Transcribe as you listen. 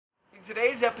In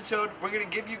today's episode, we're going to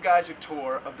give you guys a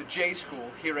tour of the J School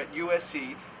here at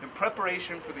USC in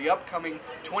preparation for the upcoming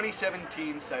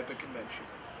 2017 SIPA convention.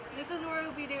 This is where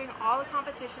we'll be doing all the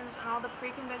competitions and all the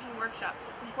pre-convention workshops,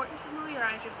 so it's important to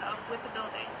familiarize yourself with the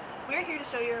building. We're here to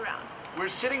show you around. We're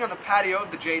sitting on the patio of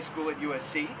the J School at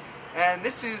USC, and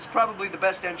this is probably the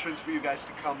best entrance for you guys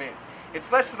to come in.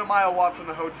 It's less than a mile walk from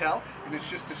the hotel, and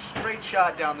it's just a straight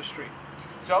shot down the street.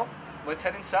 So, let's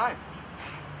head inside.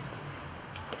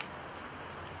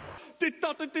 This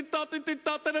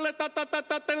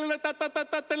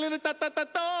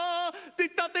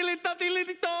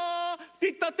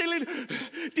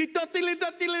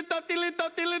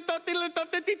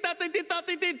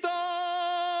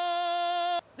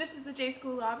is the J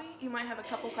School lobby. You might have a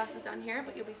couple classes down here,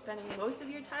 but you'll be spending most of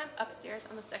your time upstairs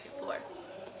on the second floor.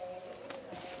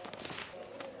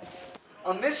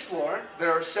 On this floor,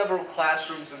 there are several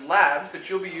classrooms and labs that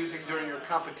you'll be using during your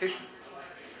competitions.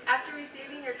 After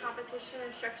receiving your competition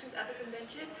instructions at the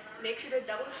convention, make sure to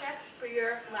double check for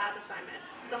your lab assignment.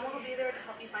 Someone will be there to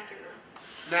help you find your room.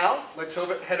 Now, let's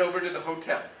head over to the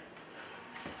hotel.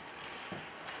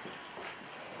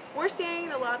 We're staying in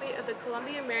the lobby of the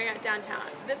Columbia Marriott downtown.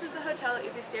 This is the hotel that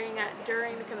you'll be staying at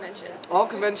during the convention. All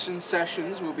convention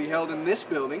sessions will be held in this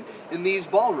building, in these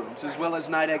ballrooms, as well as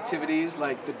night activities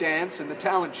like the dance and the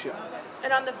talent show.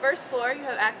 And on the first floor, you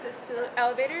have access to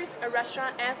elevators, a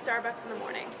restaurant, and Starbucks in the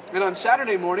morning. And on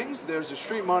Saturday mornings, there's a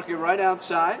street market right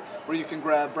outside where you can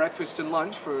grab breakfast and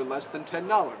lunch for less than $10.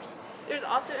 There's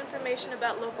also information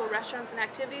about local restaurants and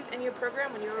activities in your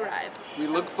program when you arrive. We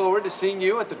look forward to seeing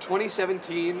you at the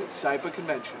 2017 SIPA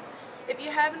convention. If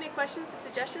you have any questions or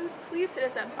suggestions, please hit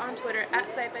us up on Twitter at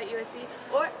SIPA at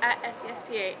USC or at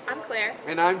SCSPA. I'm Claire.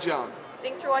 And I'm John.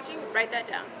 Thanks for watching. Write that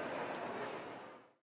down.